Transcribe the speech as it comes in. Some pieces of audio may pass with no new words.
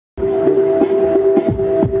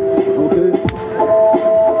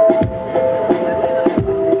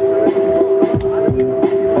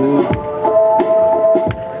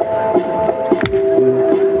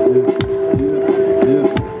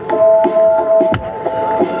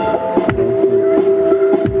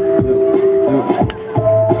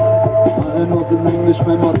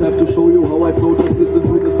to show you how I flow, just listen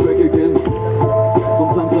to this track again.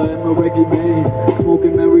 Sometimes I am a reggae man,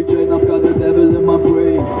 smoking Mary Jane, I've got the devil in my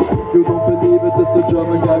brain. You don't believe it, it's the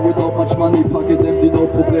German guy without much money, pocket empty, no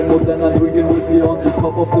problemo. Then I'm drinking whiskey on the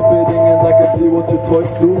top of the building, and I can see what your toys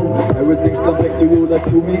do. Everything's come back to you like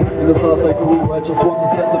to me, in the stars I grew. I just want to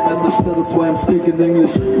send a message, that is why I'm speaking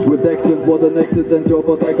English with accent. What an accident, yo,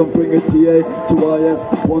 but I can bring it TA to IS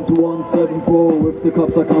 1217 Pro. If the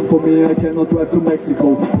cops are come for me, I cannot drive to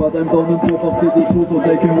Mexico, but I'm down in Pop City too, so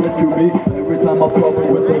they can rescue me. Every time I've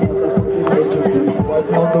problem with the emergency,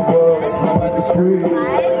 writing on the words, my mind is free.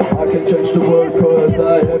 I can change the world cause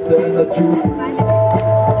I have the energy.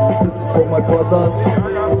 This is for my brothers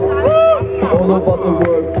all over the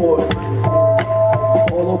world, boy,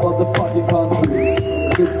 all over the fucking countries.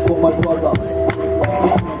 This is for my brothers,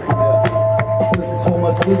 this is for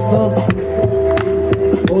my sisters,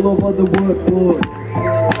 all over the world, boy,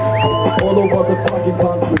 all over the fucking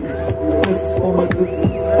countries. This is for my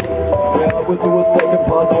sisters. Yeah, I will do a second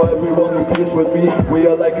part for everyone who plays with me. We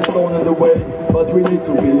are like a stone in the way, but we need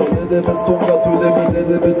to be a little bit stronger to live a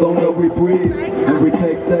little bit longer. We breathe and we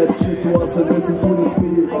take that shit to us and listen to the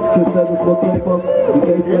beats, cause that is what saves us in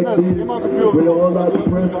days like these. We all are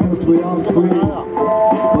depressed cause we aren't free,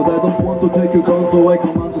 but I don't want to take you down, so I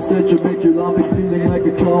come on the stage and make you laughing, feeling like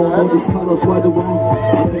a clown. All these colors right around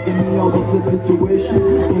are taking me out of that situation.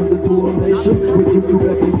 Send it to our nations with YouTube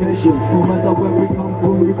applications. No matter where we come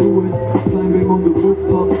from, we do it. Climbing on the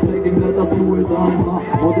rooftop, taking letters to it.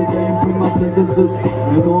 All the day and bring my sentences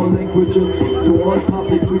in all languages to all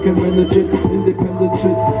publics. We can manage it, independent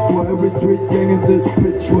shit for every street gang in this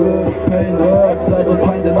bitch. Words, pain, hurts. I don't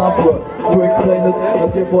find enough words to explain it.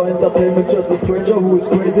 Not here for entertainment, just a stranger who is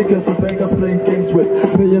crazy cause the bankers playing games with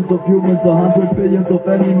millions of humans, 100 billions of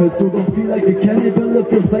animals. You don't feel like a cannibal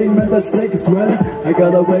if you're saying, man, that steak is well. I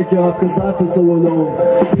gotta wake you up cause I feel so alone.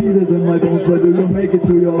 Feel it in my bones, where do you make it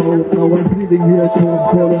to your home? Now I'm bleeding here at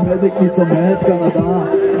home, call a medic, need some help, Canada.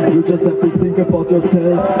 You just have to think about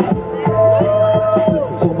yourself. This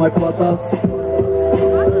is for my brothers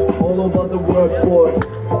all over the world, boy,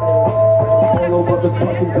 all over the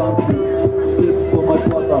fucking countries. This is for my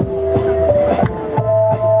brothers,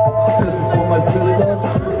 this is for my sisters,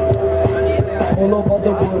 all over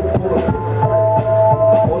the world, boy,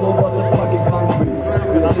 all over the fucking countries.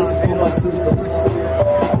 This is for my sisters.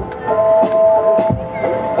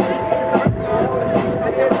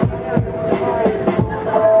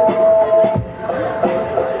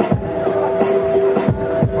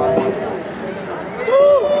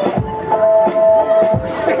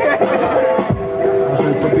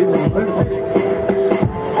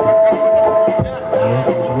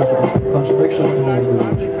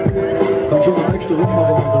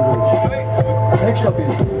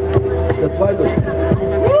 Der zweite.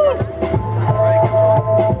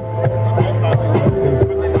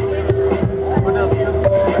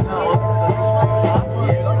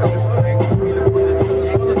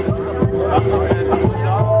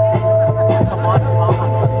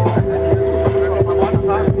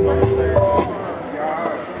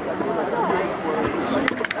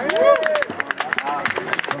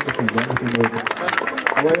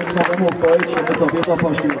 Aber jetzt noch immer auf Deutsch, damit es auch jeder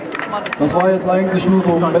versteht. Das war jetzt eigentlich nur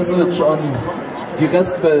so ein Message an die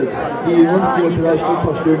Restwelt, die uns hier vielleicht nicht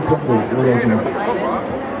verstehen könnte oder so.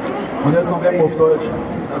 Und jetzt noch immer auf Deutsch,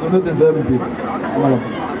 also nicht denselben Beat.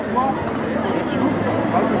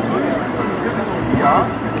 Ja?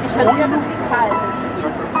 Ich hatte ja noch kalt.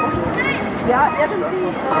 Ja, irgendwie.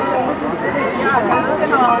 Ja, ganz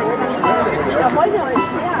genau. Da wollen wir euch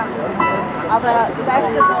her. Aber vielleicht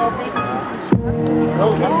ist es auch nicht.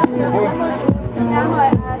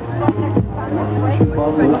 Schön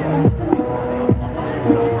Basel.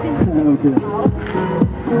 Okay.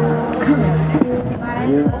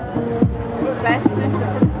 Ich weiß nicht, wie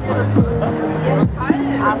viel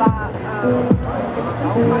aber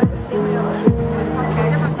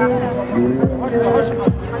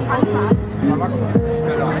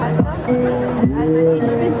ich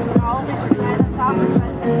finde es traurig, kleine Farbe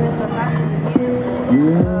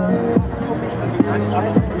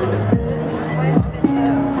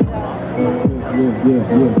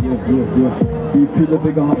Wie viele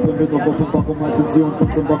Wege haften wir noch auf und warum halten sie uns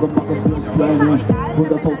und warum machen sie uns klein?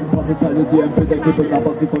 100.000 Puzzleteile, die entweder kippen,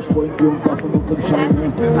 aber sie verstreuen sie und lassen uns im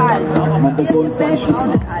Schein. Man, wir sollen es gar nicht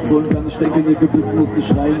wissen, sollen gar nicht denken, ihr Gewissen ist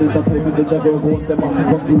nicht rein. Entertainment in der Euro und der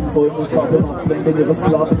Massenkonsum sollen uns davon ablenken, ihre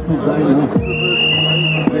Sklaven zu sein.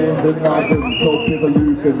 Sehen den Namen, glaubt ihre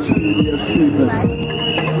Lügen, spiel ihr Spiel mit.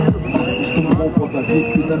 Ich zum Roboter,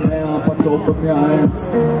 krieg wieder mehr, aber glaube mir eins.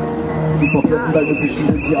 Sie verblenden deine Sicht,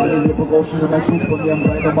 indem sie alle hier berauschen. In ein Schub von ihrem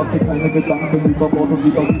Reiter, mach dir keine Gedanken über Mord und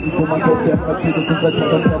über Risiko. Man kauft dir ein Mercedes und seit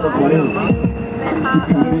das Körper weil gibt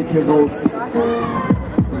keinen Weg hier raus.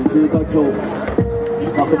 So wie jeder glaubt's.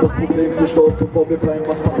 Ich mache das Problem zu Staub, bevor wir bleiben,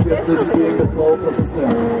 was passiert ist. Gehen wir drauf, das ist der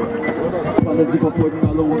Fallen, sie verfolgen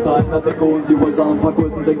alle unter einer Decke und die Häuser am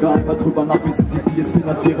Vergolden. Denke einmal drüber nach, wie sind die es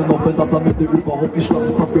finanzieren, auch wenn das am Ende überhaupt nicht das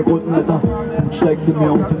ist, was wir wollten, Alter. Und steigt in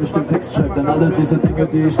mir und wenn ich den Text schreibe, denn alle diese Dinge,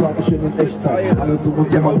 die ich sage, stehen in Echtzeit. Alles um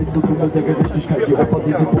uns immer nichts zu tun mit der Gerechtigkeit. Die Opfer,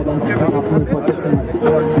 die sie fordern, geraten in Vergessenheit.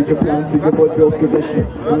 Wie geplant, wie gewollt, wie ausgerechnet.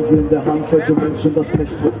 Hanse in der Hand, falsche Menschen das Blech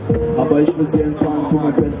trifft. Aber ich will sie enttarnen, tu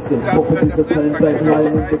mein Bestes. Hoffe, diese Zeilen bleiben rein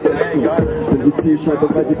im Gedächtnis. Wenn die Zielscheibe,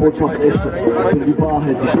 weil die Botschaft echt ist. Wenn die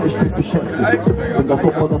Wahrheit, die schlecht fürs Geschäft ist. Wenn das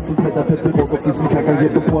Opfer, das tut, hält der Fette raus aus diesem Kerker hier,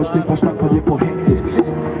 bevor steht Verstand verliert vor Hektik.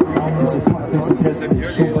 Diese Fakten sind hässlich,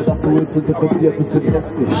 schon weil das so ist, interessiert es den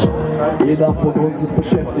Rest nicht. Jeder von uns ist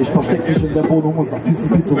beschäftigt, versteckt sich in der Wohnung und sagt, sie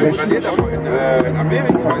sind viel zu rechtlich.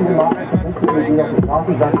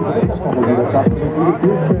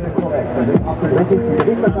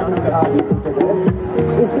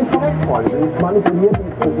 Ist nicht korrekt, Freunde. Sie ist manipuliert, sie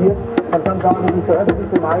ist posiert. Man kann sagen, die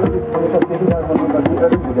veröffentlichte Meinung ist das Gegenteil von dem, was die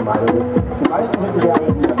öffentliche Meinung ist. Die meisten Leute werden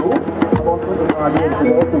in Dialog, aber uns wird immer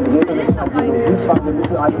die NGOs suggeriert, und es ist halt so Wünschwand, wir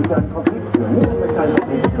müssen eigentlich einen Konflikt führen. Niemand möchte einen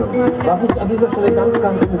Konflikt führen. Was ich an dieser Stelle ganz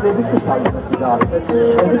sehr wichtig halte, dazu sagen, es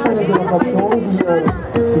ist eine Demonstration, die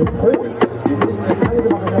pro ist. Wir sind keine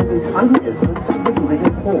Demonstration, die anti ist. Das ist ganz wichtig, wir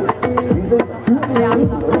sind pro. Wir sind für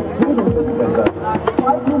Friedensmahnwache.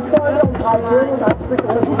 2 Flugzeuge und 3 Töne und ein Stück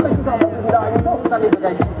ohne Flugzeuge, das ist wieder eine Lust, dann die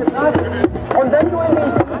berechtigte Frage. Und wenn du in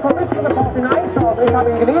die Commission Report hineinschaust, ich habe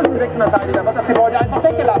ihn gelesen, die 600 Seiten, dann wird das Gebäude einfach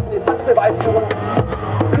weggelassen. Ist das Beweisführung?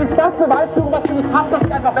 Ist das Beweisführung, was du nicht passt, das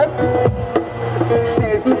geht einfach weg?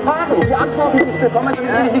 Stellt die Fragen. Die Antworten, die ich bekomme, sind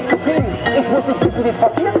bin ich nicht zufrieden. Ich muss nicht wissen, wie es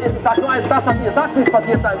passiert ist. Ich sage nur eins, das, was ihr sagt, wie es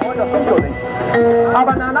passiert sein soll, das stimmt so nicht.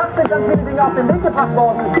 Aber danach sind ganz viele Dinge auf den Weg gebracht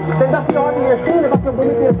worden. Denn dass wir heute hier stehen, was wir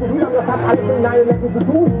womit wir jetzt zu tun haben, das hat alles mit 9/11 zu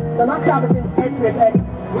tun. Danach gab es den Patriot Act.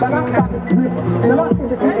 Danach gab es SWIFT. Danach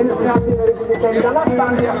gibt es die NSA, danach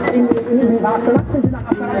waren wir in Irak. Danach sind wir nach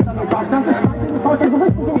Afghanistan gebracht. Das ist in Deutschland so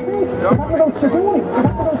richtig im Krieg. Das hat mit uns zu tun. Das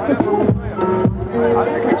hat mit uns zu tun. Wir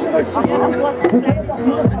können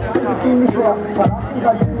das nicht mehr verlassen,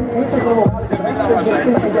 weil die ethische und moralische Rechte sind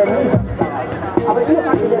immer in der Mehrzahl. Aber ihr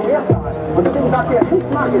seid in der Mehrzahl. Und deswegen sagt ihr, ich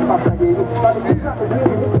mache jetzt was dagegen, weil ich nicht sage, ich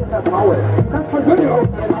nicht mehr vertraue. Du kannst von jedem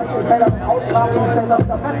irgendeinen Feldern ausgraben und Feldern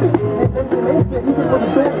verpassen. Wenn die Menschen in diese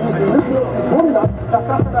Position sind, die müssen uns nicht wundern, dass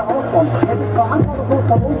das da rauskommt. Es ist verantwortungslos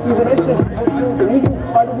von uns, diese Menschen in die Position zu liegen,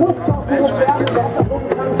 weil du musst auch genug werden, der ist doch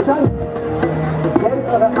keinen Stand. Werdet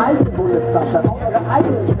eure eigenen Bundesstadt, auch eure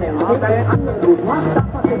eigenen Stellen, nehmt einen anderen Weg, macht das,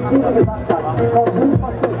 was der Friede gesagt hat. Frau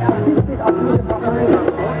Bundesverzicht, verzichtet auf jede Parteien.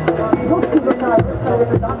 Nutzt diese Zeit,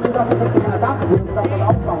 ist dafür, dass es wirklich erdacht wird und dass man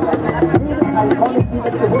aufbauen kann. Jedes ein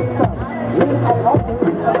kollektives Bewusstsein. Jedes auch macht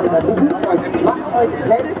euch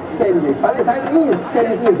selbstständig, weil ihr seid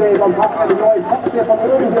ständig ihr selber und braucht eine neue Software von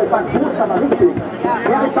irgendwie und sagt, du ist aber richtig.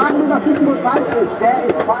 Ja, ich sage nur, was richtig und falsch ist. Der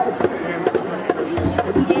ist